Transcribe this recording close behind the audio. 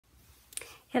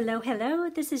Hello, hello,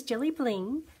 this is Jilly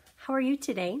Bling. How are you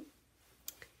today?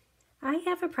 I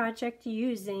have a project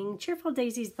using Cheerful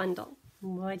Daisies bundle.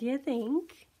 What do you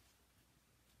think?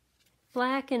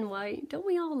 Black and white. Don't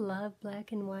we all love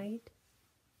black and white?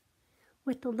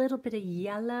 With a little bit of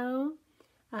yellow,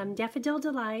 Daffodil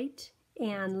Delight,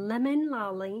 and Lemon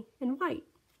Lolly in white.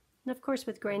 And of course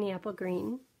with Granny Apple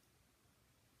Green.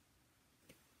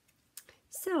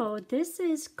 So this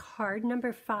is card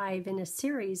number 5 in a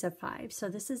series of 5. So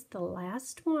this is the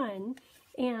last one.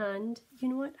 And you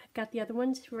know what? I've got the other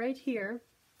ones right here.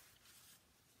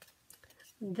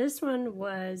 This one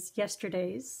was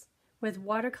yesterday's with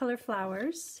watercolor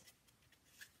flowers.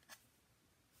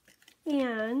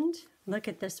 And look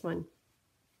at this one.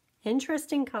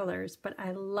 Interesting colors, but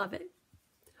I love it.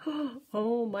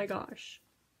 Oh my gosh.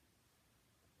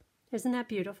 Isn't that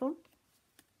beautiful?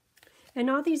 And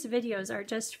all these videos are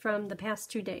just from the past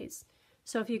 2 days.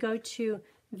 So if you go to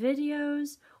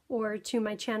videos or to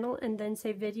my channel and then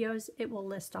say videos, it will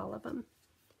list all of them.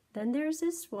 Then there's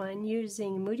this one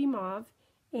using Moody Mauve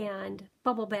and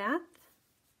Bubble Bath.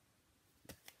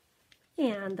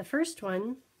 And the first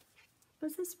one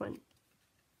was this one.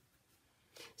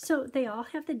 So they all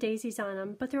have the daisies on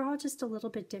them, but they're all just a little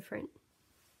bit different.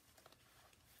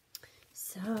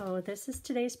 So this is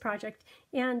today's project,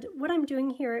 and what I'm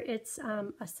doing here, it's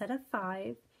a set of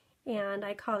 5, and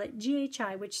I call it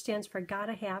GHI, which stands for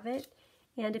Gotta Have It.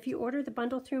 And if you order the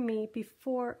bundle through me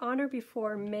on or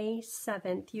before May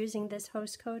 7th using this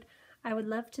host code, I would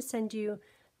love to send you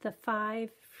the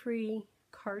 5 free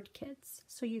card kits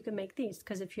so you can make these,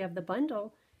 because if you have the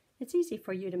bundle, it's easy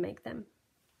for you to make them.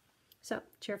 So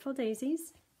Cheerful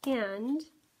Daisies and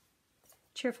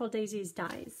Cheerful Daisies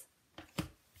dies.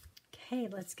 Okay,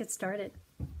 let's get started.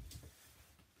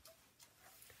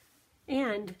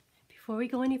 And before we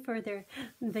go any further,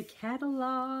 the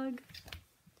catalog.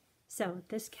 So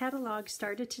this catalog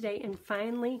started today and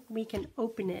finally we can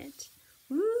open it.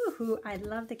 Woohoo, I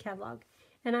love the catalog.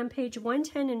 And on page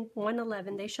 110 and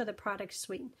 111, they show the product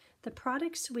suite. The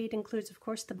product suite includes, of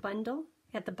course, the bundle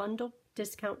at the bundle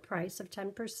discount price of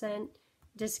 10%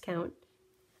 discount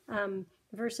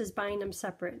versus buying them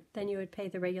separate. Then you would pay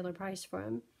the regular price for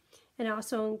them. It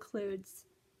also includes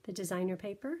the designer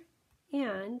paper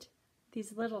and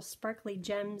these little sparkly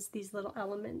gems, these little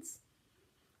elements.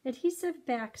 Adhesive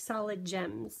back solid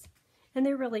gems, and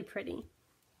they're really pretty.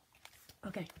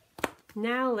 Okay,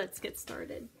 now let's get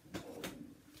started.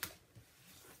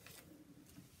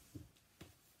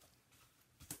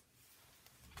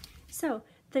 So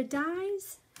the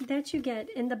dies that you get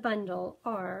in the bundle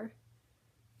are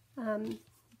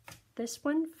this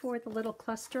one for the little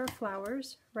cluster of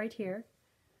flowers right here,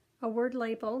 a word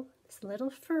label, this little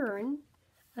fern,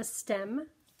 a stem,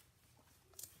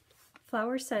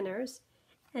 flower centers,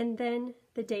 and then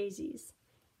the daisies.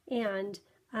 And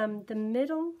the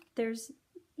middle, there's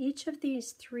each of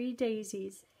these 3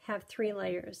 daisies have 3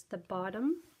 layers, the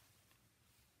bottom,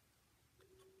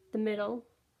 the middle,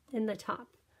 and the top.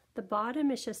 The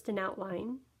bottom is just an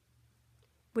outline,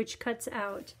 which cuts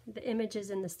out the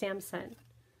images in the stamp set.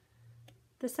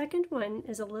 The second one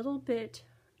is a little bit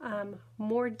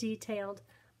more detailed,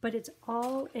 but it's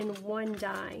all in one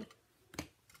die.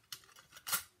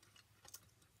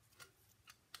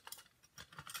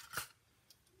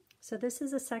 So this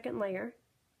is a second layer,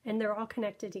 and they're all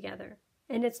connected together.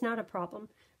 And it's not a problem.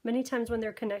 Many times when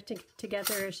they're connected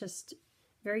together, it's just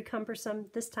very cumbersome.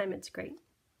 This time it's great.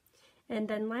 And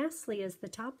then lastly is the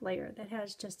top layer that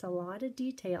has just a lot of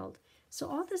detailed. So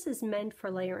all this is meant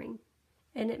for layering,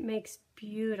 and it makes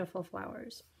beautiful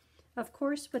flowers. Of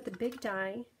course, with the big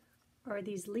die are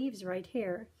these leaves right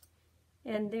here,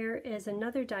 and there is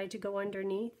another die to go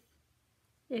underneath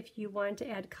if you want to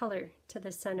add color to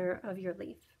the center of your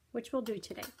leaf, which we'll do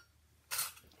today.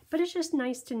 But it's just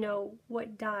nice to know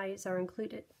what dies are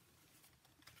included.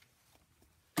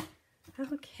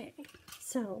 Okay,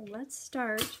 so let's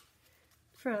start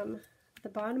from the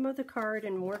bottom of the card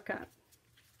and work up.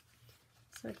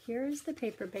 So here is the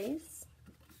paper base.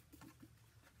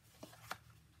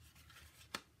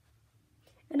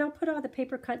 And I'll put all the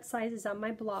paper cut sizes on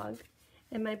my blog.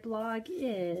 And my blog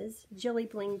is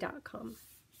jillybling.com.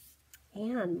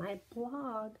 And my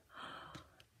blog,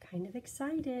 kind of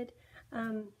excited.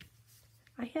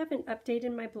 I haven't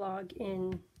updated my blog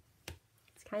in,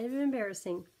 it's kind of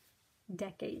embarrassing,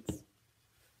 decades.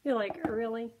 You're like,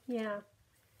 really? Yeah.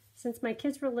 Since my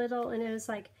kids were little, and it was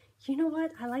like, you know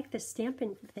what? I like this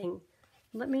stamping thing.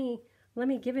 Let me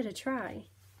give it a try.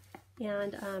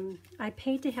 And I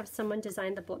paid to have someone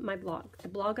design my blog. The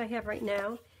blog I have right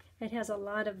now, it has a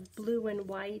lot of blue and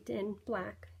white and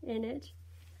black in it.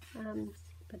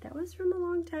 But that was from a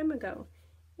long time ago.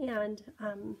 And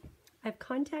I've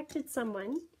contacted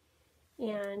someone,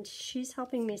 and she's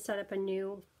helping me set up a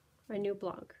new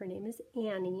blog. Her name is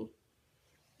Annie,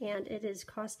 and it is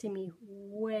costing me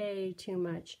way too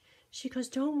much. She goes,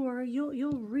 "Don't worry,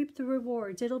 you'll reap the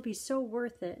rewards. It'll be so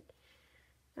worth it."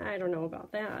 I don't know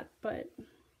about that, but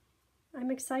I'm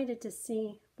excited to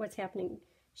see what's happening.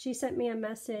 She sent me a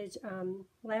message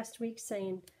last week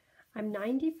saying, "I'm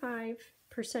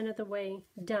 95% of the way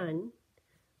done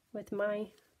with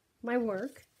my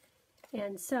work,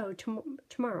 and so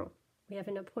tomorrow we have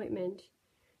an appointment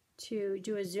to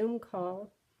do a Zoom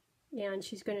call, and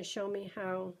she's going to show me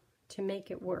how to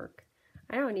make it work."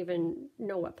 I don't even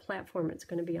know what platform it's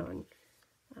going to be on.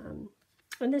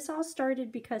 And this all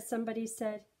started because somebody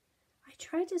said, "I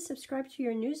tried to subscribe to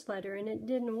your newsletter and it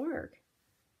didn't work."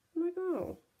 I'm like,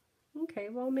 "Oh, okay,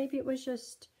 well maybe it was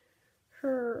just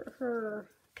her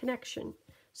connection."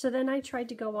 So then I tried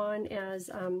to go on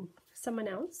as someone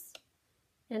else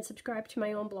and subscribe to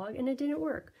my own blog, and it didn't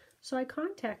work. So I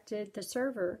contacted the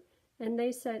server, and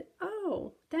they said,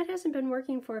 "Oh, that hasn't been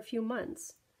working for a few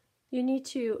months. You need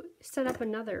to set up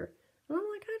another." And I'm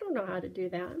like, "I don't know how to do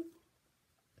that."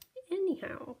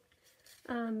 Anyhow,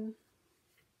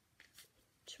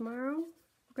 tomorrow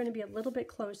we're going to be a little bit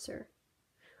closer.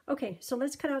 Okay, so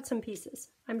let's cut out some pieces.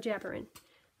 I'm jabbering.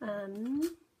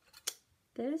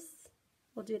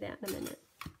 We'll do that in a minute.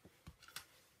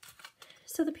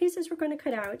 So the pieces we're going to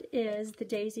cut out is the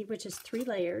daisy, which is 3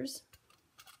 layers.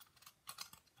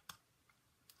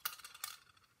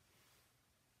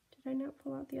 Did I not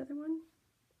pull out the other one?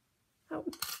 Oh,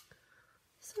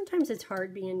 sometimes it's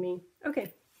hard being me.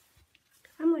 Okay,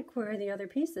 I'm like, where are the other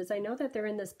pieces? I know that they're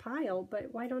in this pile,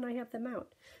 but why don't I have them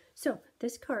out? So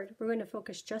this card, we're going to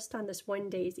focus just on this one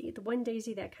daisy, the one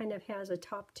daisy that kind of has a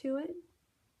top to it,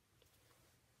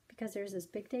 because there's this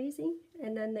big daisy,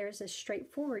 and then there's this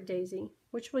straightforward daisy,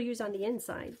 which we'll use on the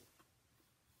inside.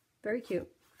 Very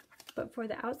cute. But for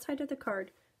the outside of the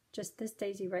card, just this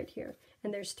daisy right here.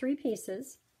 And there's 3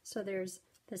 pieces. So this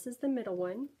is the middle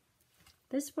one.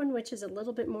 This one, which is a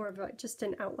little bit more of just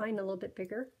an outline, a little bit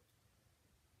bigger.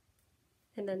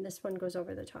 And then this one goes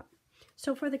over the top.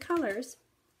 So for the colors,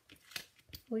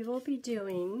 we will be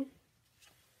doing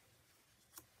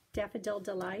Daffodil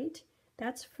Delight.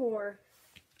 That's for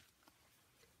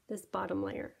this bottom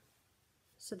layer.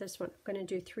 So this one, I'm going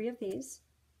to do 3 of these.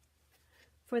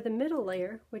 For the middle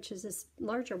layer, which is this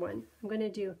larger one, I'm going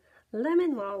to do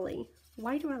Lemon Lolly.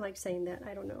 Why do I like saying that?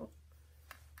 I don't know.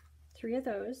 3 of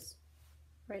those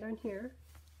right on here.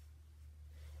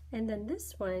 And then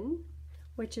this one,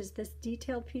 which is this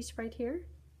detailed piece right here,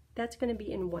 that's going to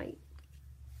be in white.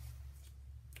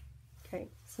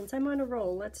 Okay, since I'm on a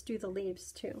roll, let's do the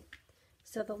leaves too.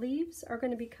 So the leaves are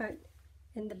going to be cut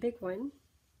in the big one,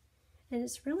 and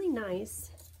it's really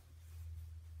nice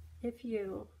if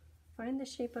you find the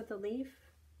shape of the leaf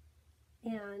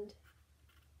and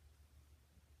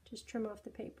just trim off the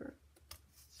paper.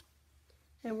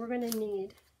 And we're going to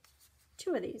need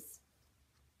 2 of these.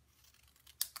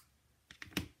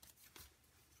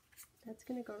 That's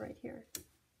going to go right here.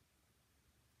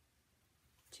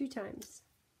 2 times.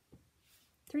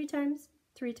 3 times,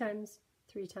 3 times,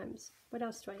 3 times. What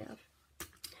else do I have?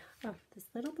 Oh, this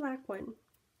little black one.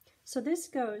 So this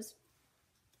goes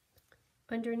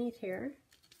underneath here.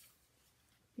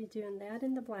 Be doing that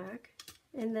in the black.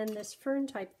 And then this fern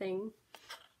type thing,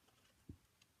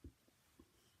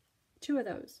 2 of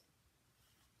those.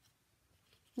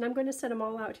 And I'm going to set them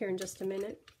all out here in just a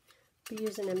minute. Be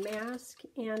using a mask,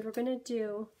 and we're going to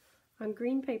do on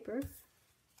green paper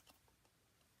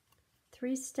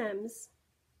 3 stems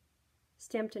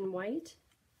stamped in white.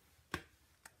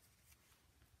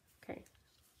 Okay,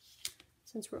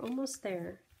 since we're almost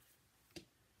there,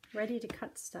 ready to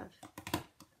cut stuff,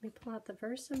 let me pull out the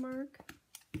Versamark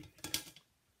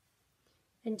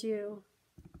and do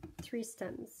 3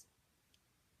 stems.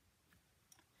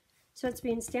 So it's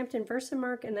being stamped in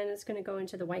Versamark, and then it's going to go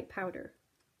into the white powder.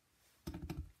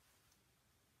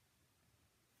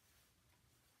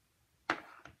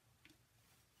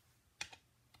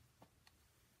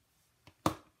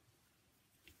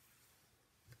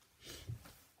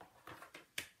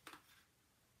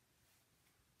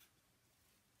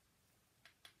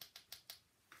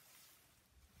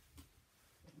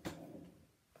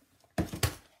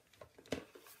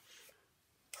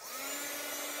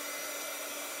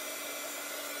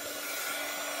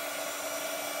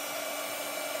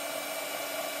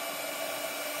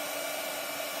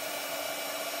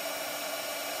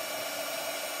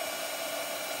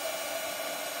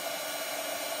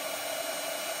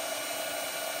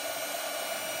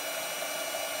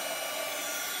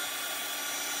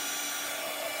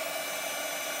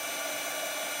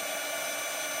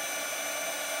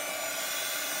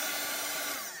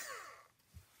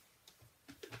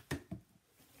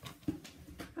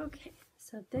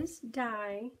 So this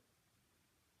die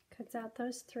cuts out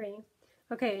those 3.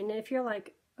 Okay, and if you're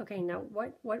like, okay, now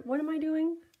what am I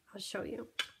doing? I'll show you.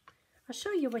 I'll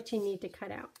show you what you need to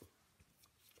cut out.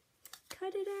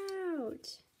 Cut it out.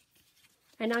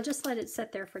 And I'll just let it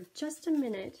sit there for just a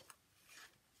minute.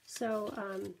 So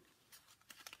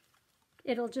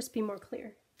it'll just be more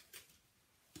clear.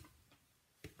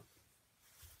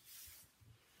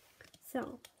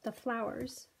 So the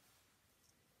flowers.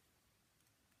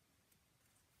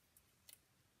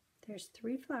 There's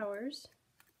 3 flowers.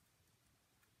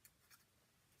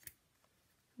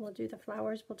 We'll do the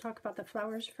flowers. We'll talk about the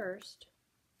flowers first.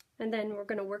 And then we're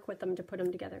going to work with them to put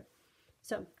them together.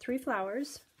 So 3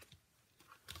 flowers.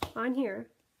 On here,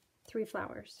 3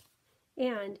 flowers.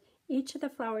 And each of the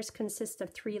flowers consists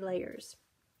of 3 layers.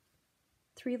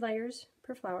 3 layers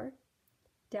per flower.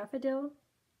 Daffodil,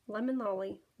 lemon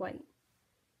lolly, white.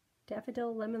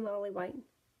 Daffodil, lemon lolly, white.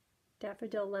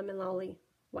 Daffodil, lemon lolly,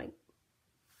 white.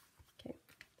 Okay,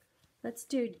 let's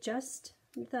do just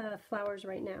the flowers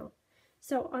right now.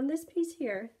 So on this piece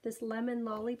here, this lemon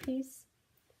lolly piece,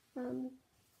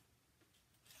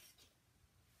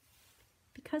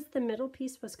 because the middle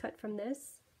piece was cut from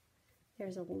this,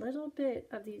 there's a little bit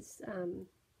of these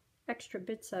extra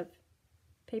bits of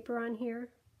paper on here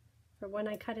for when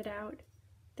I cut it out.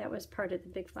 That was part of the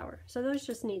big flower. So those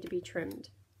just need to be trimmed.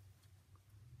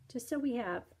 Just so we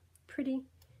have pretty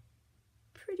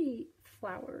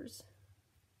flowers.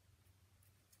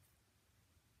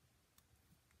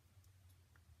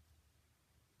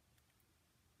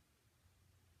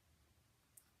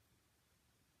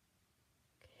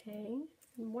 Okay,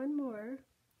 and one more.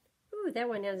 Ooh, that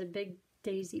one has a big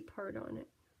daisy part on it.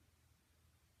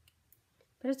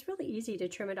 But it's really easy to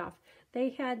trim it off.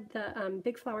 They had the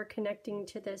big flower connecting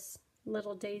to this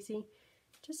little daisy,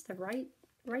 just the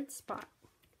right spot.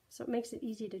 So it makes it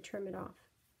easy to trim it off.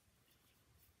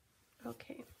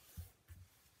 Okay.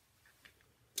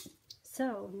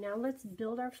 So now let's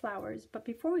build our flowers. But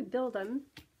before we build them,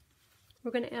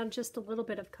 we're going to add just a little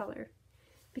bit of color.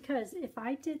 Because if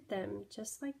I did them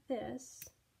just like this,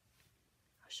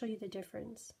 I'll show you the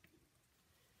difference.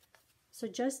 So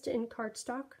just in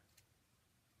cardstock,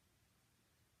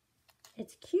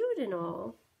 it's cute and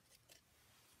all,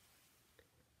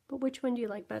 but which one do you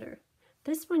like better?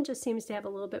 This one just seems to have a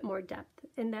little bit more depth,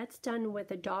 and that's done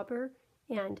with a dauber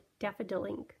and daffodil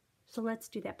ink. So let's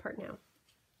do that part now.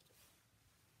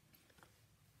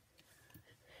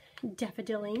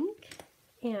 Daffodil ink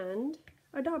and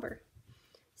a dauber.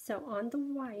 So on the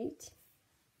white,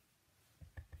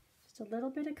 just a little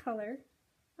bit of color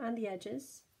on the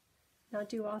edges. And I'll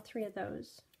do all 3 of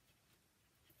those.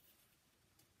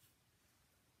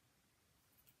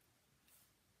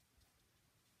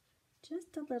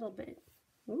 Just a little bit.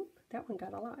 Oop, that one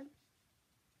got a lot.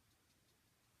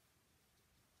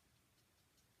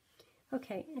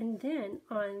 Okay, and then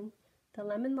on the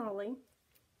lemon lolly,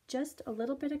 just a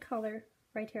little bit of color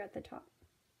right here at the top.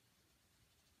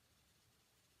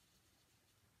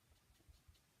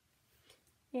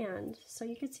 And so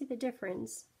you can see the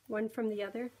difference, one from the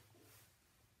other.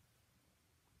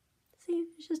 See,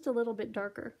 it's just a little bit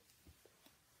darker.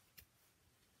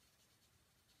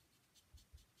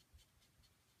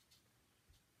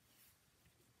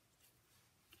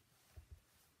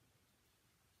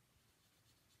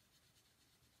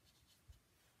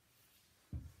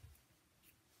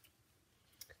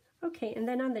 Okay, and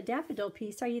then on the daffodil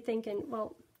piece, are you thinking,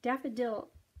 well, daffodil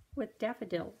with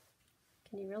daffodil,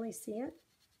 can you really see it?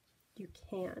 You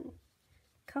can.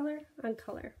 Color on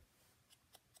color.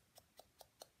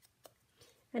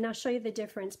 And I'll show you the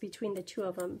difference between the 2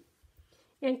 of them.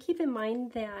 And keep in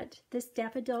mind that this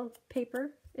daffodil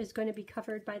paper is going to be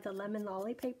covered by the lemon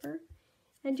lolly paper.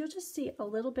 And you'll just see a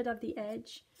little bit of the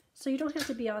edge. So you don't have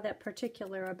to be all that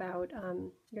particular about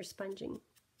your sponging.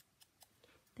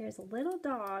 There's a little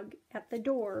dog at the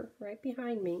door right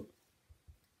behind me,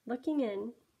 looking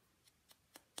in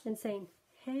and saying,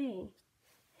 hey,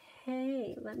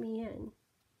 hey, let me in.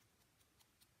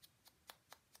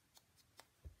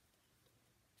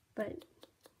 But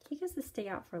he gets to stay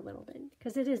out for a little bit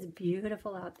because it is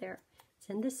beautiful out there. It's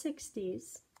in the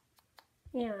 60s,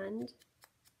 and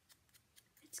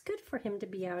it's good for him to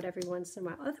be out every once in a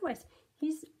while. Otherwise,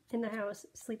 he's in the house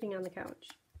sleeping on the couch.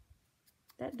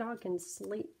 That dog can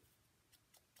sleep.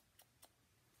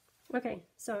 Okay,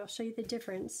 so I'll show you the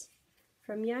difference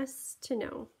from yes to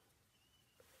no.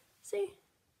 See?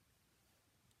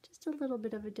 Just a little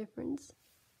bit of a difference.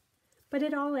 But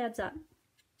it all adds up.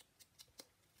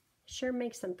 Sure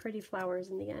makes some pretty flowers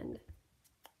in the end.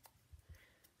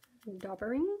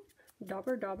 Daubering,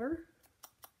 dauber, dauber.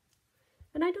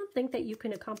 And I don't think that you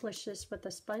can accomplish this with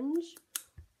a sponge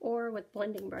or with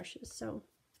blending brushes. So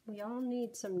we all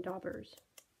need some daubers.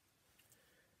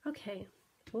 Okay,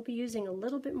 we'll be using a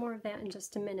little bit more of that in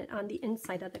just a minute on the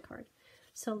inside of the card.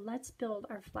 So let's build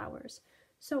our flowers.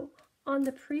 So on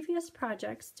the previous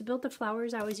projects, to build the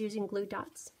flowers, I was using glue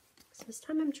dots. So this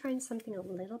time I'm trying something a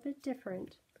little bit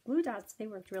different. The glue dots, they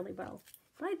worked really well.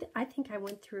 But I think I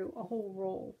went through a whole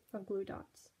roll of glue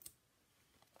dots.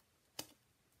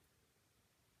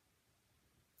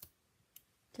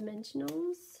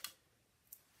 Dimensionals.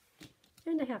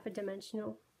 And a half a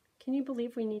dimensional. Can you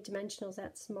believe we need dimensionals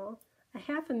that small? A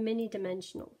half a mini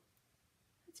dimensional.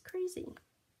 That's crazy.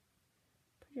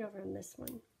 Put it over on this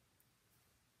one.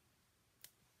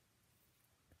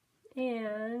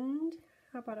 And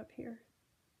how about up here?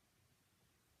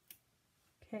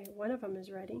 Okay, one of them is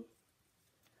ready.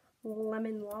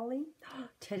 Lemon Lolly.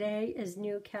 Today is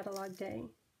new catalog day.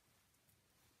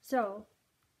 So,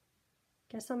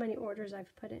 guess how many orders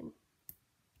I've put in.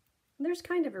 There's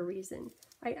kind of a reason.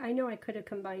 I know I could have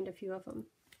combined a few of them.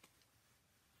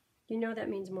 You know that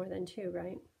means more than 2,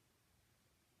 right?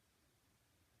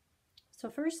 So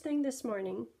first thing this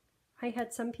morning, I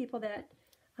had some people that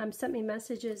sent me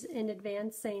messages in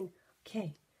advance saying,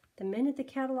 okay, the minute the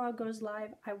catalog goes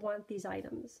live, I want these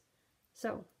items.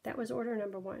 So that was order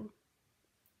number 1.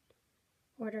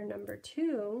 Order number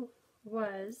 2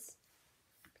 was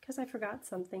because I forgot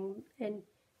something, and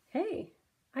hey,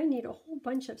 I need a whole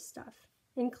bunch of stuff,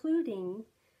 including,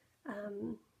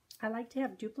 I like to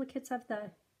have duplicates of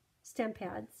the stamp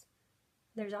pads.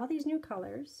 There's all these new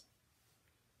colors.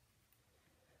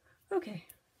 Okay,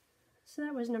 so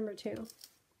that was number 2.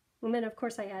 And then of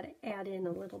course I had to add in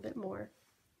a little bit more.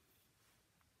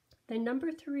 Then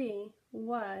number 3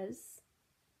 was,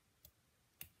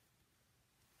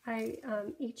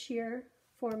 each year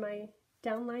for my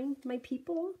downline, my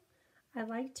people, I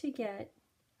like to get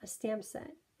a stamp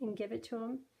set and give it to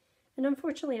them. And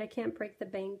unfortunately I can't break the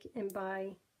bank and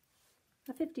buy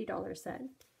a $50 set.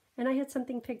 And I had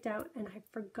something picked out and I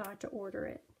forgot to order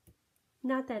it.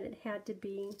 Not that it had to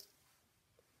be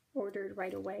ordered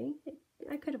right away.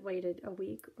 I could have waited a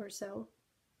week or so.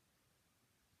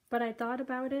 But I thought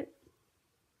about it,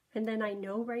 and then I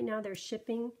know right now they're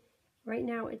shipping. Right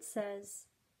now it says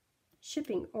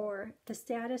shipping, or the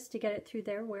status to get it through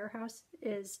their warehouse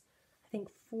is, I think,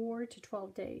 4 to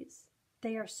 12 days.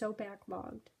 They are so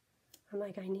backlogged. I'm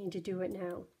like, I need to do it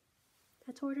now.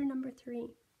 That's order number 3.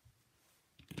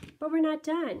 But we're not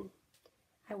done.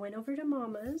 I went over to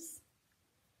Mama's,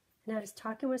 and I was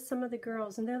talking with some of the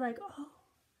girls, and they're like, oh,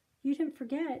 you didn't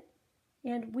forget.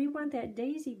 And we want that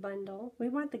Daisy bundle. We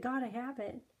want the Gotta Have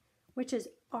It, which is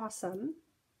awesome.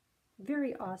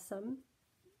 Very awesome.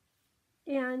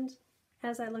 And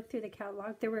as I looked through the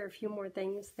catalog, there were a few more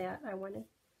things that I wanted.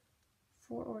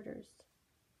 4 orders.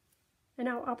 And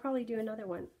I'll probably do another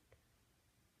one.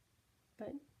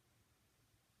 But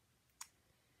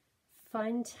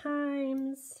fun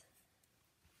times.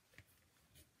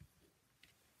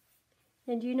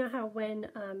 And you know how when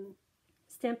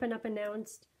Stampin' Up!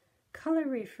 Announced color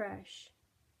refresh,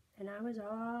 and I was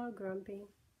all grumpy.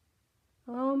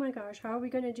 Oh my gosh, how are we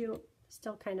going to do?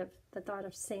 Still kind of the thought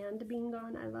of sand being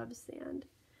gone. I love sand.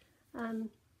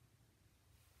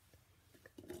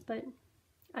 But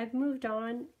I've moved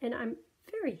on, and I'm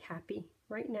very happy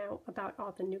right now about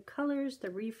all the new colors, the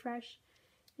refresh.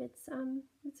 It's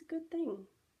a good thing.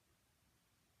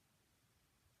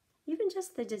 Even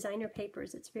just the designer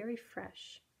papers, it's very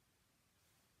fresh.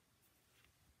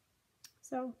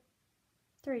 So,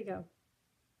 there you go.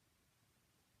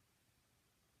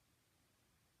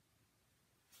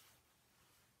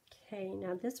 Okay,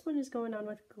 now this one is going on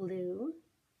with glue.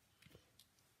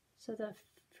 So the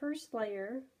first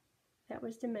layer, that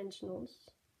was dimensionals,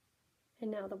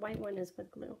 and now the white one is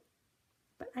with glue.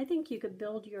 But I think you could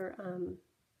build your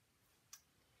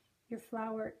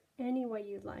flower any way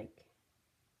you like.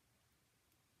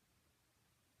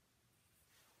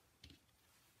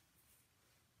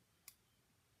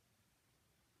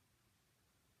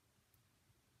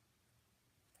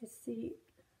 I see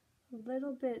a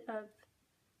little bit of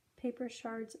paper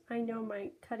shards. I know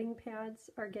my cutting pads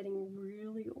are getting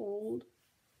really old,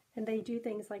 and they do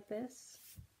things like this,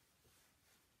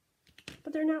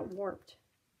 but they're not warped.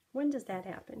 When does that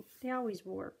happen? They always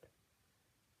warp.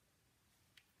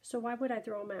 So why would I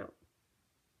throw them out?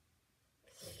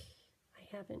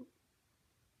 I haven't.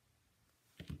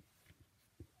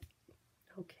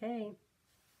 Okay.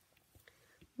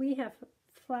 We have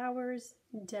flowers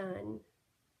done.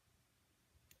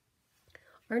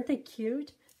 Aren't they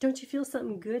cute? Don't you feel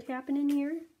something good happening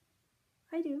here?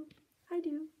 I do. I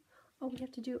do. Oh, we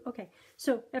have to do, okay.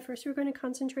 So at first we're going to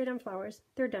concentrate on flowers.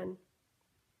 They're done.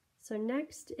 So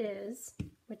next is,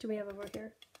 what do we have over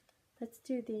here? Let's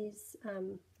do these,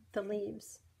 the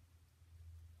leaves.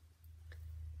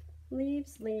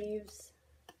 Leaves, leaves,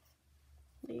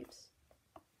 leaves.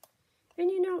 And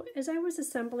you know, as I was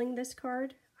assembling this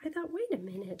card, I thought, wait a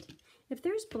minute, if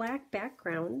there's black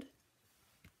background,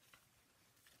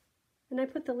 and I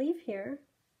put the leaf here,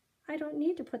 I don't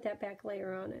need to put that back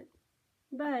layer on it.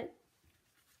 But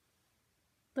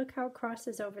look how it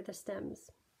crosses over the stems.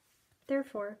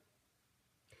 Therefore,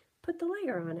 put the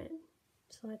layer on it.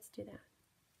 So let's do that.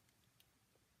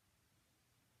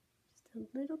 Just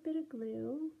a little bit of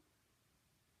glue.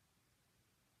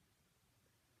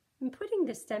 And putting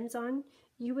the stems on,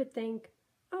 you would think,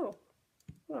 oh,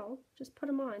 well, just put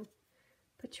them on.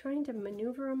 But trying to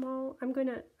maneuver them all, I'm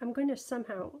gonna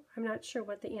somehow, I'm not sure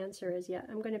what the answer is yet.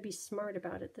 I'm gonna be smart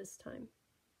about it this time.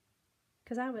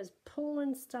 Because I was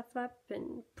pulling stuff up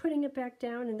and putting it back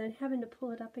down and then having to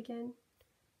pull it up again.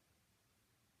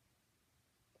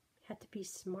 Had to be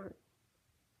smart.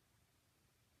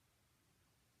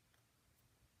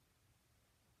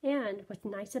 And what's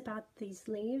nice about these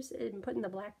leaves and putting the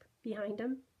black behind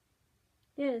them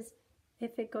is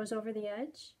if it goes over the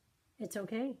edge, it's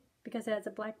okay because it has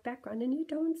a black background and you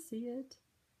don't see it.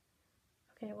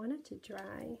 Okay, I want it to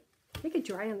dry. Make it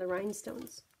dry on the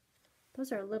rhinestones.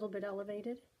 Those are a little bit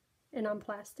elevated and on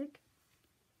plastic.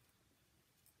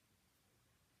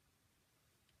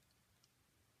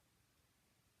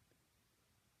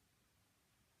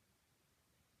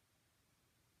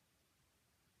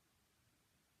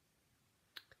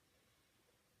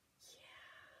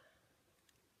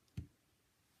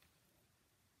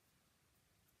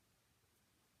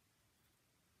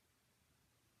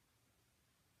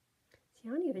 See,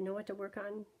 I don't even know what to work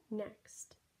on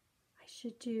next. I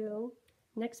should do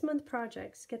next month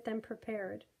projects, get them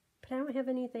prepared. But I don't have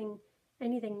anything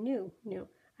new.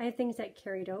 I have things that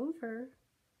carried over,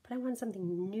 but I want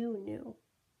something new.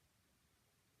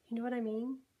 You know what I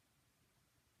mean?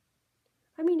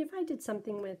 I mean, if I did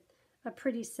something with a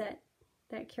pretty set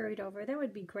that carried over, that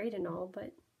would be great and all,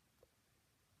 but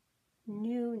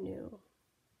new.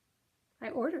 I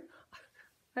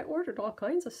ordered all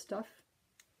kinds of stuff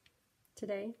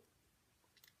today.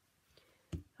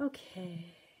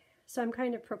 Okay, so I'm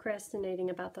kind of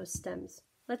procrastinating about those stems.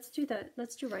 Let's do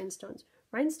rhinestones.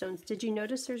 Rhinestones, did you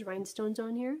notice there's rhinestones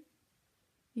on here?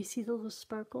 You see the little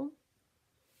sparkle?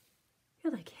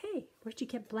 You're like, hey, where'd you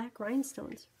get black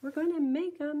rhinestones? We're going to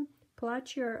make them. Pull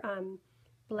out your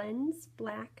blends,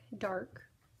 black, dark.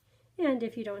 And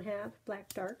if you don't have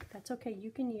black, dark, that's okay. You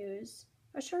can use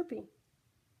a Sharpie.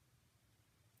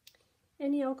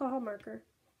 Any alcohol marker,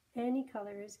 any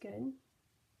color is good.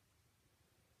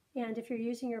 And if you're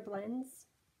using your blends,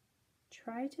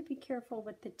 try to be careful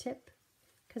with the tip,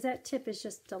 because that tip is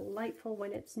just delightful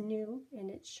when it's new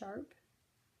and it's sharp.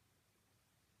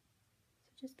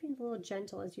 So just be a little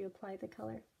gentle as you apply the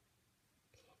color.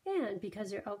 And because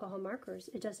they're alcohol markers,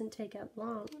 it doesn't take up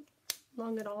long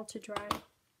at all to dry.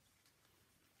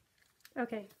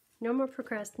 Okay, no more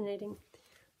procrastinating.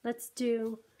 Let's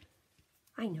do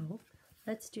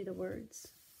the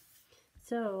words.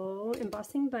 So,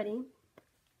 Embossing Buddy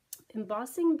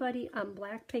on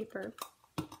black paper.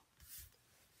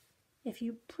 If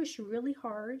you push really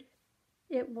hard,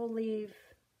 it will leave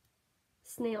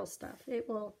snail stuff. It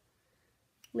will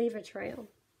leave a trail.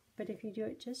 But if you do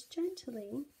it just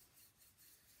gently,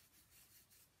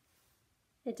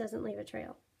 it doesn't leave a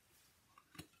trail.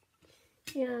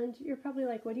 And you're probably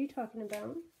like, what are you talking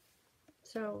about?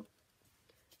 So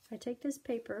I take this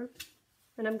paper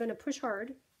and I'm going to push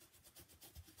hard.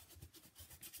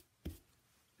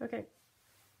 Okay,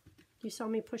 you saw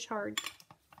me push hard.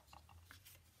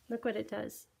 Look what it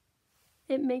does.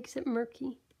 It makes it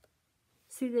murky.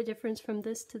 See the difference from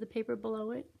this to the paper below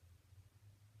it?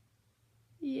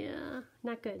 Yeah,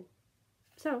 not good.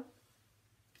 So,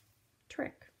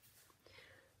 trick.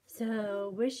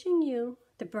 So, wishing you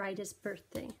the brightest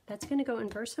birthday. That's going to go in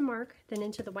Versamark, then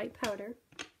into the white powder.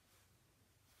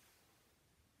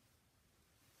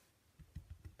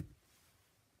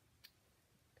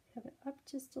 Have it up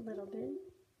just a little bit.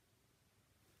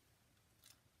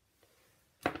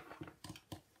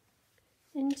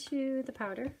 Into the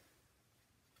powder.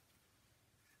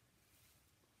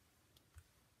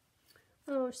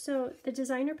 Oh, so the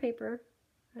designer paper,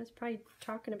 I was probably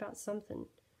talking about something.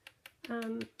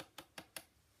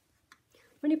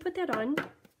 When you put that on,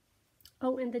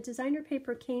 oh, and the designer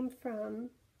paper came from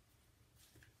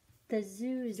the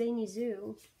Zany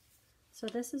Zoo. So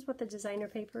this is what the designer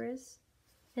paper is.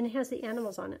 And it has the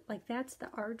animals on it. Like that's the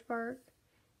aardvark,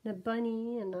 and a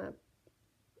bunny, and a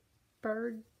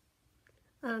bird.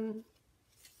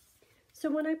 So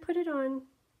when I put it on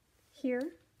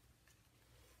here,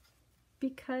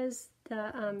 because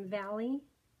the valley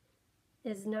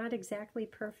is not exactly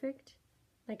perfect,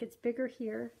 like it's bigger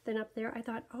here than up there, I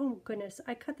thought, oh goodness,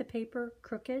 I cut the paper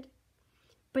crooked,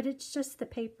 but it's just the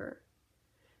paper.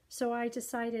 So I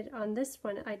decided on this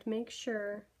one, I'd make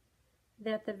sure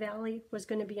that the valley was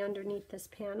going to be underneath this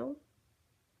panel,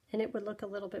 and it would look a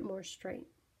little bit more straight.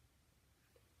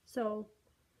 So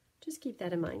just keep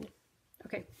that in mind.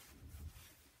 Okay.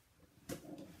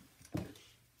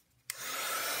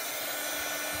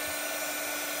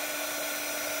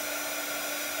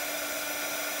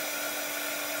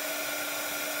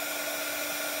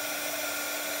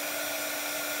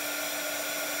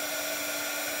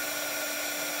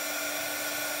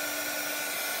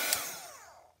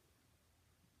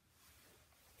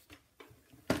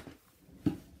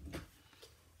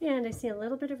 And I see a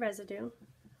little bit of residue.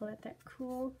 I'll let that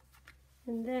cool,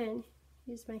 and then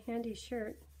use my handy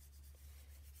shirt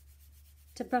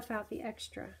to buff out the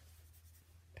extra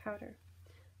powder.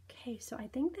 Okay, so I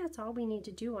think that's all we need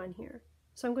to do on here.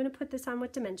 So I'm going to put this on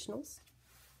with dimensionals.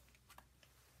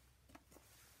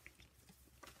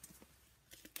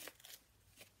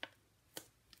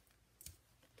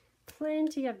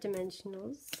 Plenty of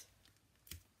dimensionals.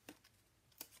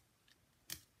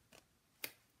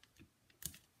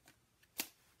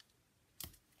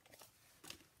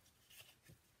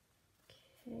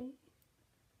 Okay,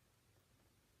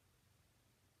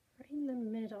 right in the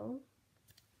middle.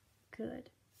 Good.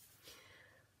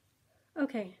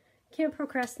 Okay, can't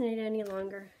procrastinate any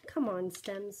longer. Come on,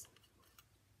 stems.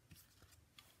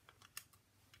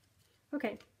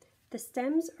 Okay, the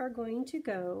stems are going to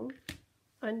go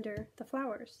under the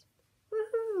flowers.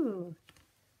 Woohoo!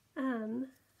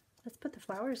 Let's put the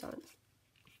flowers on.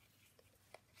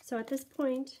 So at this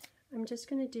point, I'm just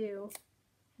going to do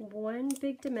one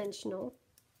big dimensional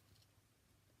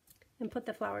and put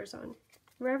the flowers on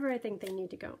wherever I think they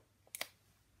need to go.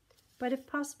 But if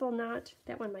possible, not,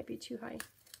 that one might be too high.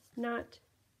 Not,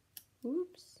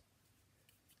 oops,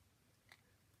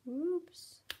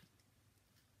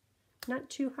 not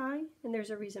too high, and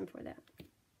there's a reason for that.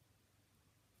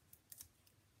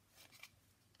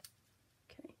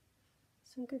 Okay,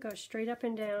 this one could go straight up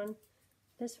and down.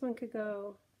 This one could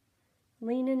go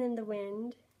leaning in the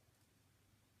wind.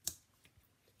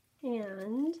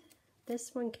 And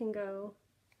this one can go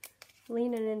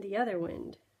leaning in the other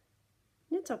wind.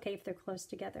 And it's okay if they're close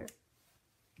together.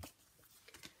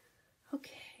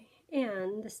 Okay,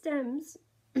 and the stems,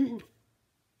 you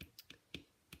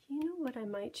know what I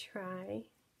might try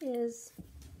is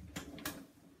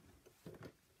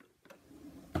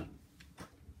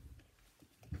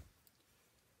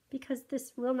because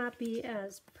this will not be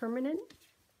as permanent,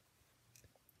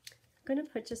 I'm going to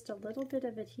put just a little bit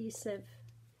of adhesive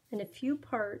in a few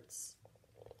parts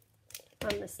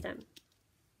on the stem.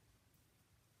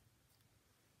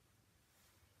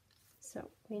 So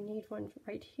we need one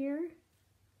right here,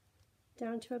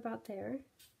 down to about there.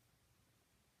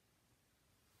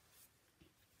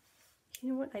 You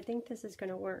know what? I think this is going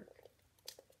to work.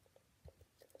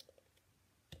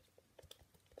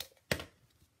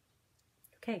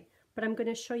 Okay, but I'm going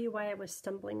to show you why I was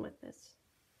stumbling with this.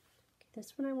 Okay,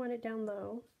 this one I want it down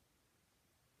low,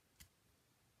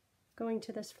 going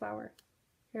to this flower.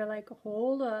 You're like,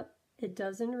 hold up, it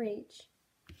doesn't reach,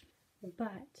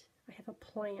 but I have a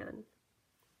plan.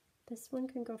 This one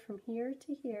can go from here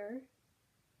to here.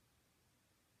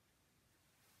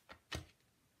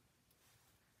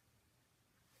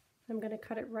 I'm going to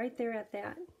cut it right there at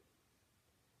that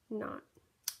knot.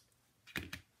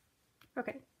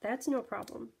 Okay, that's no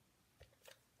problem.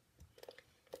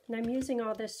 And I'm using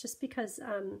all this just because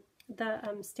the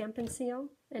Stampin' Seal,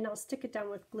 and I'll stick it down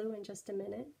with glue in just a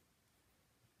minute.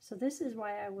 So this is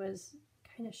why I was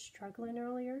kind of struggling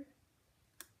earlier.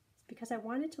 It's because I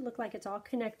want it to look like it's all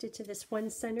connected to this one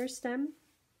center stem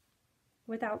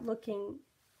without looking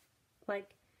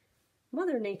like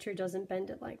Mother Nature doesn't bend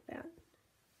it like that.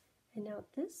 And now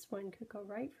this one could go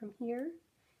right from here.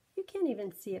 You can't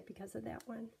even see it because of that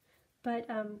one. But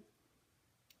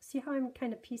see how I'm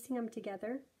kind of piecing them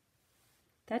together?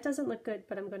 That doesn't look good,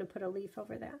 but I'm going to put a leaf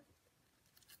over that.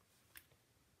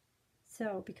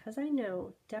 So because I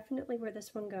know definitely where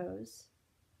this one goes,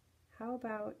 how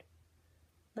about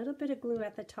a little bit of glue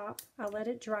at the top? I'll let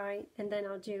it dry, and then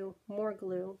I'll do more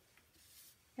glue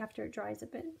after it dries a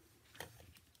bit.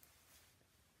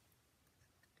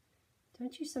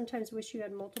 Don't you sometimes wish you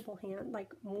had multiple hands,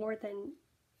 like more than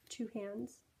 2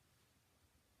 hands?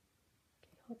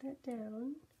 Okay, hold that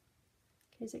down.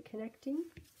 Okay, is it connecting?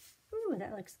 Ooh,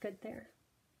 that looks good there.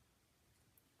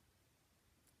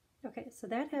 Okay, so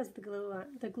that has the glue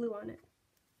on it.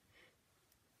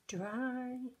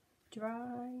 dry,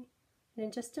 dry. And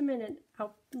in just a minute,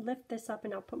 I'll lift this up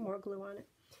and I'll put more glue on it.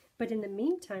 But in the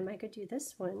meantime, I could do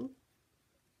this one.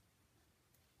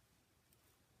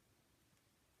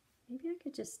 Maybe I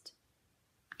could just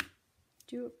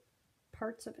do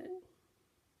parts of it.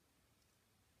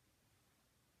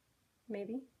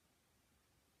 Maybe.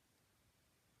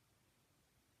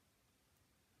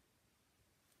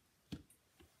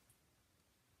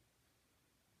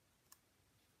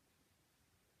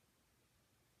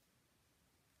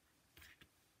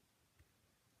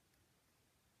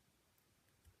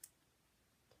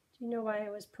 Do you know why I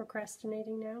was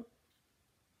procrastinating now?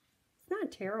 It's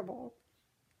not terrible.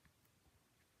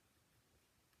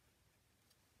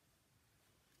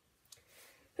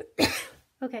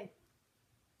 Okay,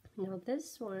 now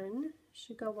this one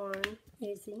should go on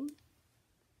easy.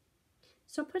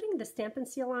 So putting the Stampin'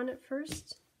 Seal on it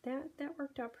first, that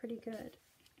worked out pretty good.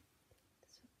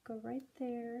 So go right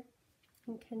there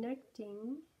and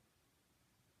connecting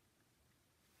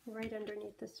right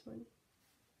underneath this one.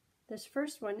 This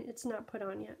first one, it's not put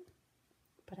on yet,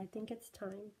 but I think it's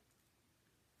time.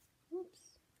 Oops.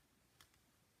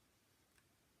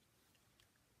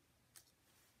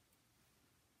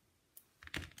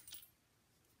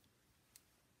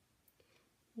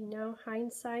 You know,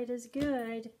 hindsight is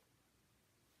good.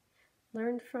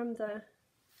 Learned from the,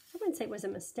 I wouldn't say it was a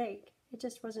mistake. It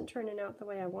just wasn't turning out the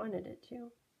way I wanted it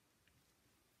to.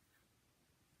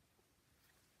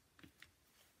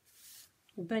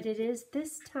 But it is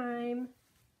this time.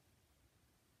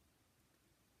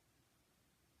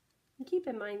 And keep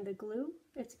in mind the glue,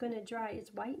 it's going to dry.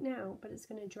 It's white now, but it's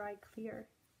going to dry clear.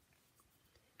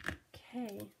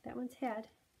 Okay, that one's had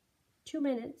 2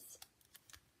 minutes.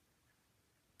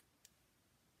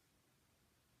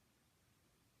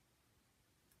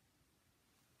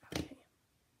 Okay.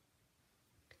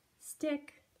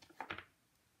 Stick.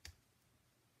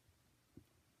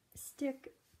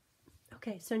 Stick.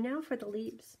 Okay, so now for the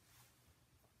leaves.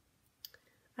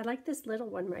 I like this little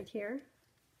one right here.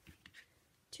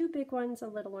 2 big ones, a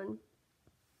little one.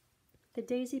 The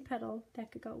daisy petal,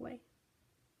 that could go away.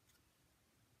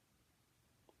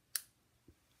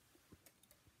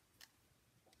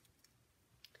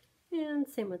 And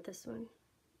same with this one.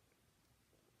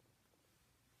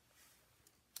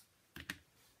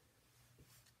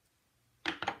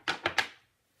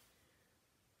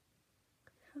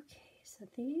 Okay, so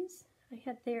these I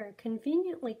had there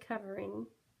conveniently covering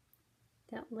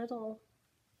that little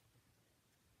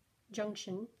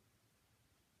junction.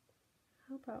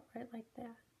 How about right like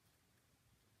that?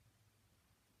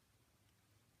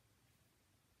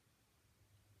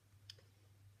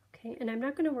 Okay, and I'm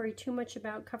not going to worry too much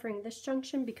about covering this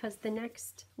junction because the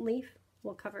next leaf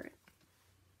will cover it.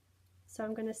 So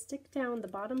I'm going to stick down the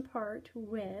bottom part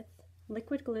with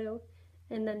liquid glue,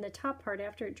 and then the top part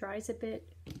after it dries a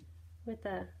bit with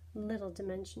a little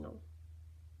dimensional.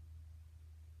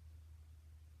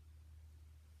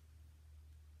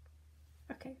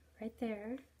 Okay, right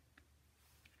there.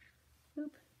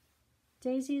 Oop.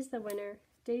 Daisy is the winner.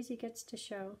 Daisy gets to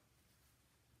show.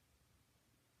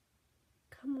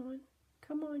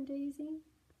 Come on, Daisy.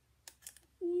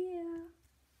 Yeah.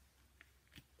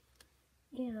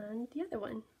 And the other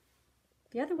one.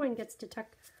 The other one gets to tuck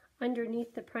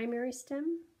underneath the primary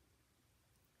stem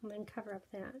and then cover up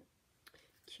that.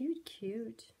 Cute,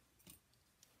 cute.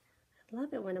 I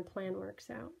love it when a plan works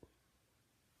out.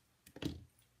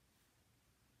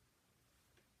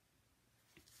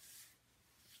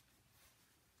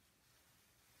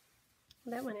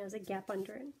 That one has a gap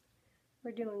under it.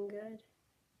 We're doing good.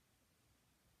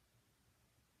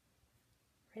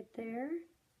 Right there.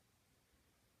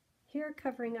 Here,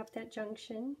 covering up that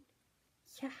junction.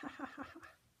 Yeah.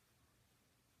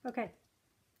 Okay.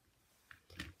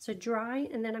 So dry,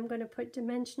 and then I'm going to put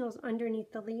dimensionals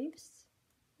underneath the leaves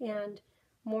and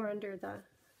more under the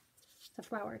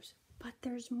flowers. But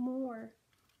there's more.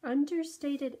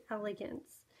 Understated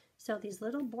elegance. So these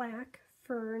little black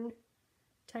fern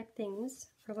type things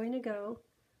are going to go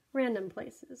random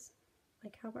places.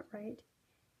 Like how about right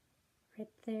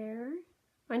there,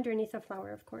 underneath a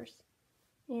flower, of course.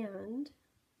 And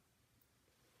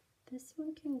this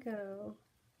one can go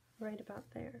right about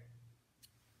there.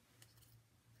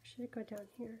 Should it go down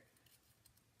here?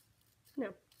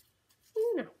 No,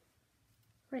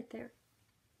 right there.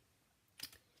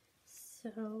 So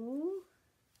I'm going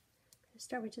to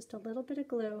start with just a little bit of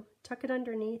glue, tuck it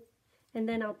underneath, and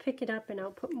then I'll pick it up and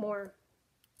I'll put more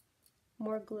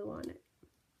glue on it.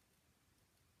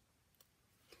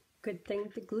 Good thing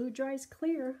the glue dries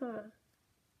clear, huh?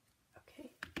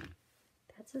 Okay,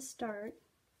 that's a start.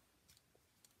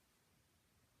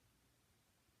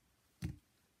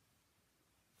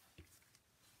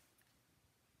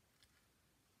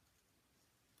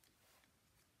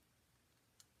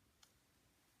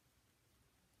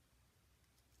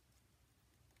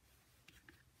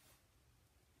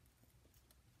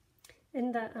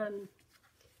 And the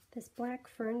this black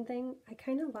fern thing, I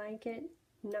kind of like it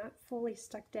not fully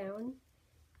stuck down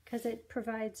because it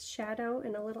provides shadow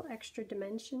and a little extra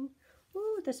dimension.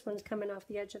 Ooh, this one's coming off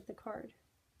the edge of the card.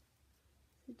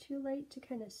 Is it too late to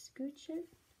kind of scooch it?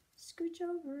 Scooch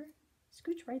over.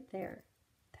 Scooch right there.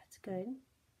 That's good.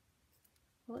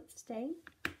 Will it stay?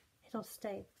 It'll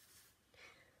stay.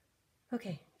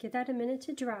 Okay, give that a minute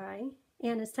to dry.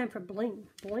 And it's time for bling.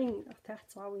 Bling. Oh,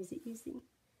 that's always easy.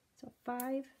 So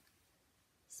 5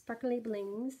 sparkly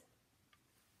blings.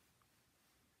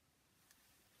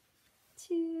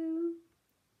 2,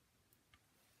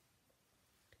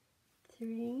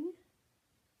 3,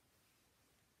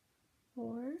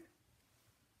 4,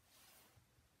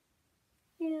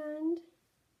 and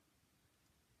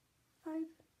 5.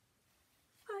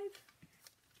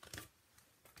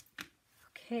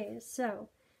 Okay, so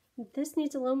this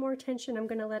needs a little more attention. I'm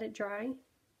going to let it dry,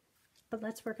 but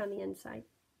let's work on the inside.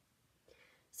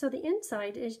 So the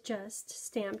inside is just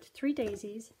stamped 3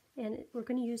 daisies, and we're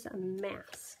going to use a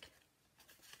mask.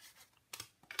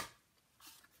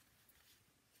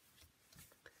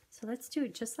 So let's do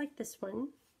it just like this one.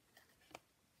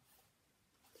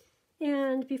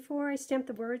 And before I stamp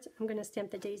the words, I'm going to stamp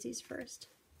the daisies first.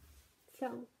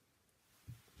 So,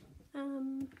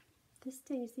 this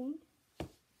daisy,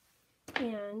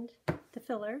 and the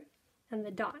filler, and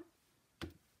the dot.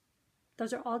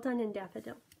 Those are all done in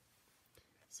daffodil.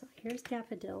 So here's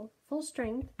daffodil, full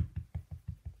strength.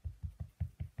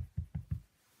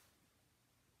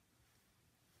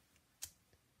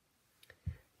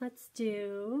 Let's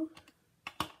do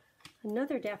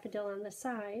another daffodil on the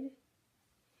side,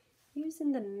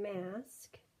 using the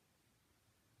mask.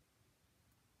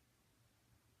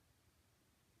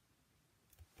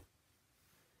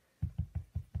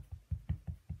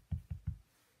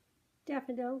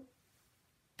 Daffodil.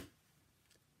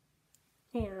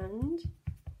 And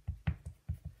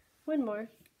one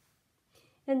more.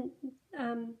 And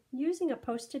using a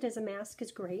Post-it as a mask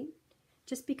is great,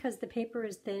 just because the paper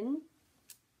is thin.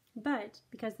 But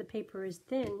because the paper is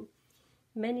thin,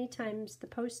 many times the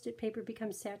Post-it paper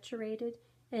becomes saturated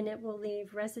and it will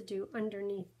leave residue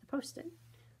underneath the Post-it.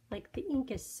 Like the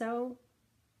ink is so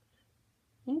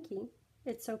inky,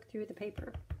 it soaked through the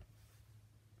paper.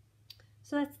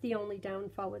 So that's the only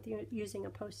downfall with using a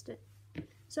Post-it.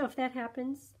 So if that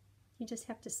happens, you just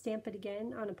have to stamp it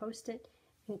again on a Post-it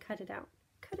and cut it out.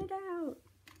 Cut it out!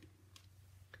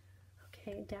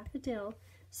 Okay, daffodil.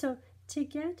 So to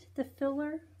get the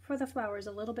filler for the flowers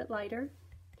a little bit lighter,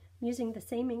 I'm using the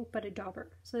same ink but a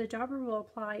dauber. So the dauber will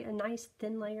apply a nice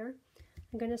thin layer.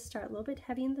 I'm going to start a little bit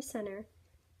heavy in the center,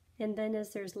 and then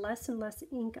as there's less and less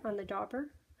ink on the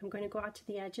dauber, I'm going to go out to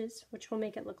the edges, which will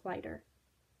make it look lighter.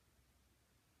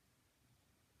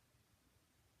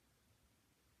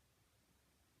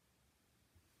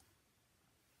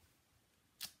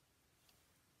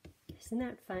 Isn't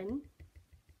that fun?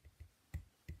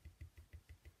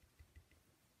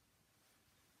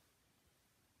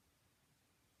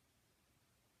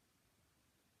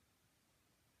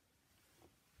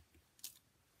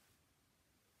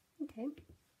 Okay.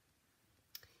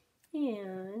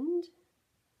 And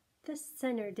the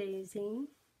center daisy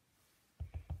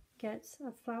gets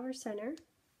a flower center,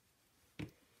 a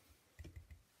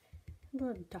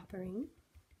little daubering.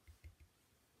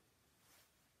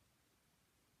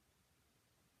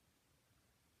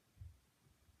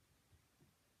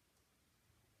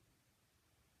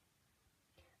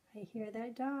 I hear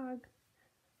that dog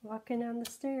walking on the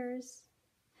stairs.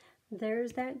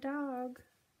 There's that dog.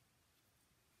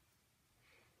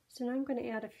 So now I'm going to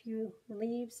add a few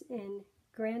leaves in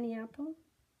Granny Apple.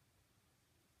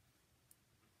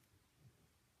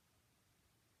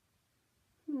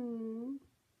 I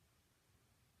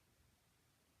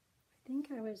think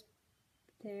I was,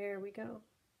 there we go.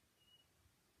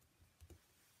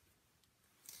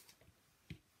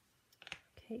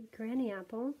 Okay, Granny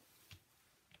Apple.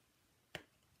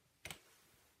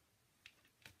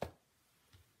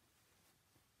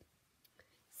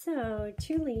 So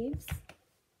 2 leaves.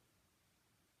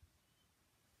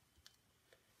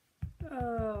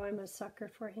 Oh, I'm a sucker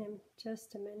for him.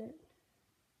 Just a minute.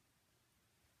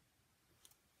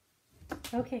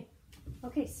 Okay.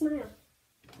 Okay, smile.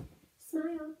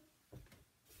 Smile.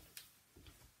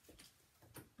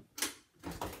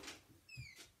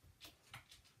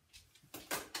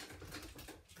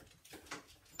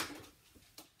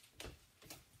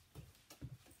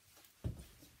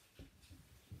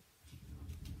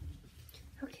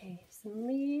 Okay, some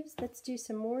leaves. Let's do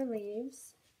some more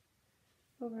leaves.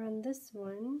 Over on this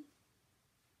one.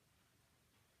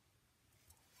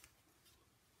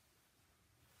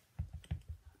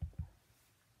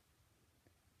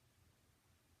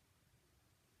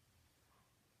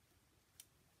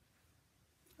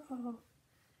 Oh,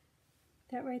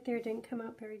 that right there didn't come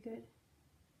out very good.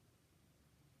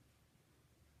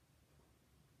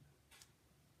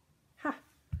 Ha!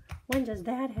 When does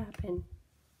that happen?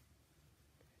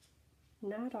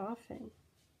 Not often.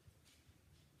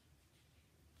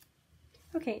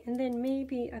 Okay, and then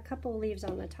maybe a couple leaves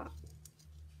on the top.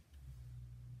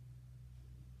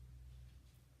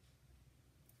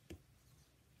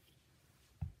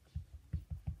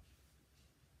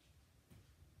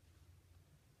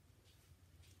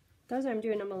 Those I'm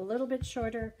doing them a little bit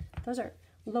shorter. Those are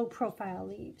low profile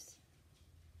leaves.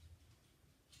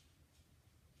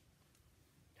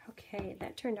 Okay,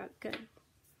 that turned out good.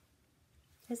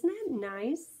 Isn't that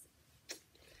nice?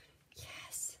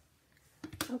 Yes.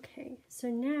 Okay, so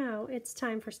now it's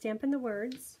time for Stampin' the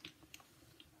Words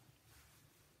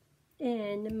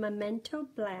in Memento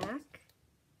Black.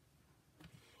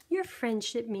 Your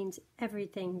friendship means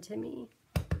everything to me.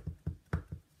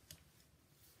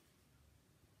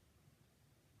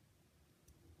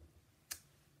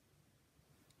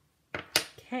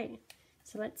 Okay,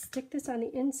 so let's stick this on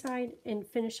the inside and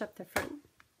finish up the front.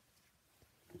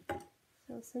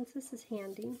 So since this is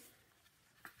handy,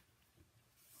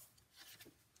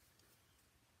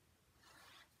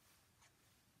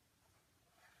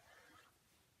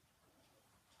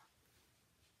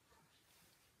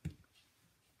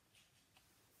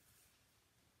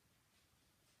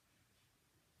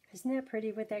 isn't that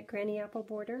pretty with that granny apple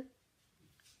border?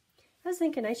 I was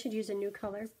thinking I should use a new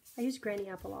color. I use granny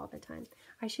apple all the time.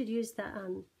 I should use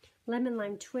the lemon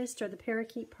lime twist or the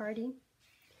parakeet party.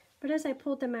 But as I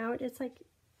pulled them out, it's like,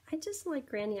 I just like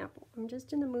granny apple. I'm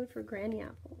just in the mood for granny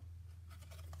apple.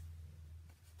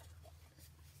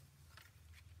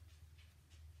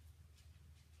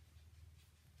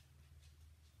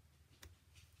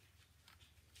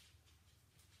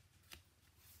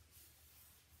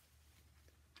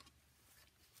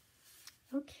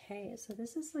 Okay, so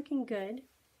this is looking good.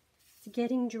 It's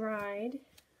getting dried.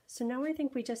 So now I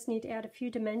think we just need to add a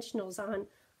few dimensionals on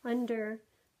under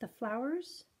the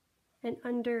flowers and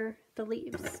under the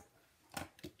leaves.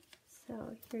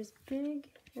 So here's big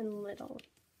and little.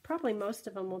 Probably most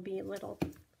of them will be little.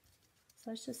 So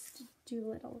let's just do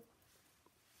little.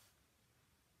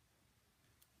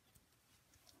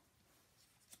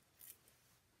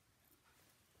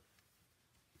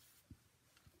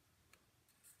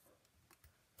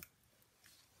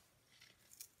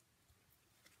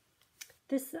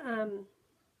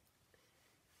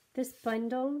 This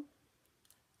bundle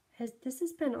has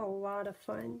been a lot of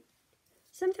fun.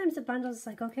 Sometimes the bundle is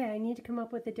like, okay, I need to come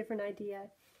up with a different idea.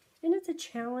 And it's a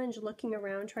challenge looking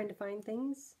around trying to find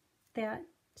things that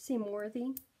seem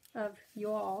worthy of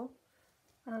you all.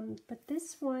 But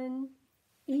this one,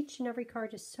 each and every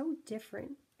card is so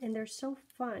different and they're so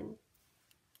fun.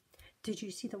 Did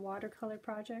you see the watercolor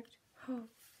project? Oh,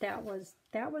 that was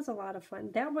a lot of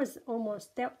fun. That was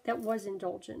almost, that was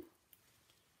indulgent.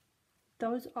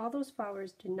 All those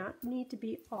flowers did not need to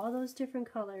be all those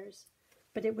different colors,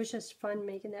 but it was just fun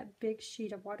making that big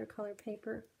sheet of watercolor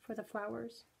paper for the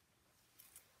flowers.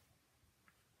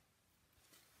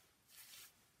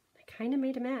 I kind of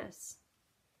made a mess.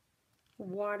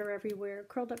 Water everywhere,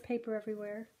 curled up paper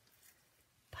everywhere,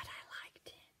 but I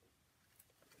liked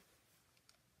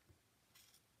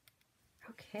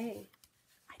it. Okay,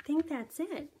 I think that's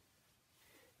it.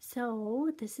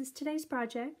 So this is today's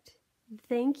project.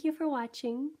 Thank you for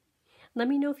watching. Let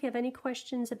me know if you have any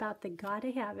questions about the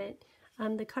Gotta Have It.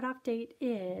 The cutoff date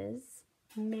is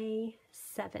May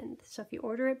 7th. So if you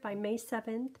order it by May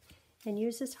 7th and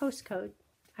use this host code,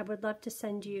 I would love to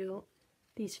send you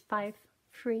these 5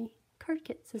 free card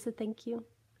kits as a thank you.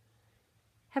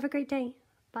 Have a great day.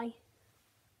 Bye.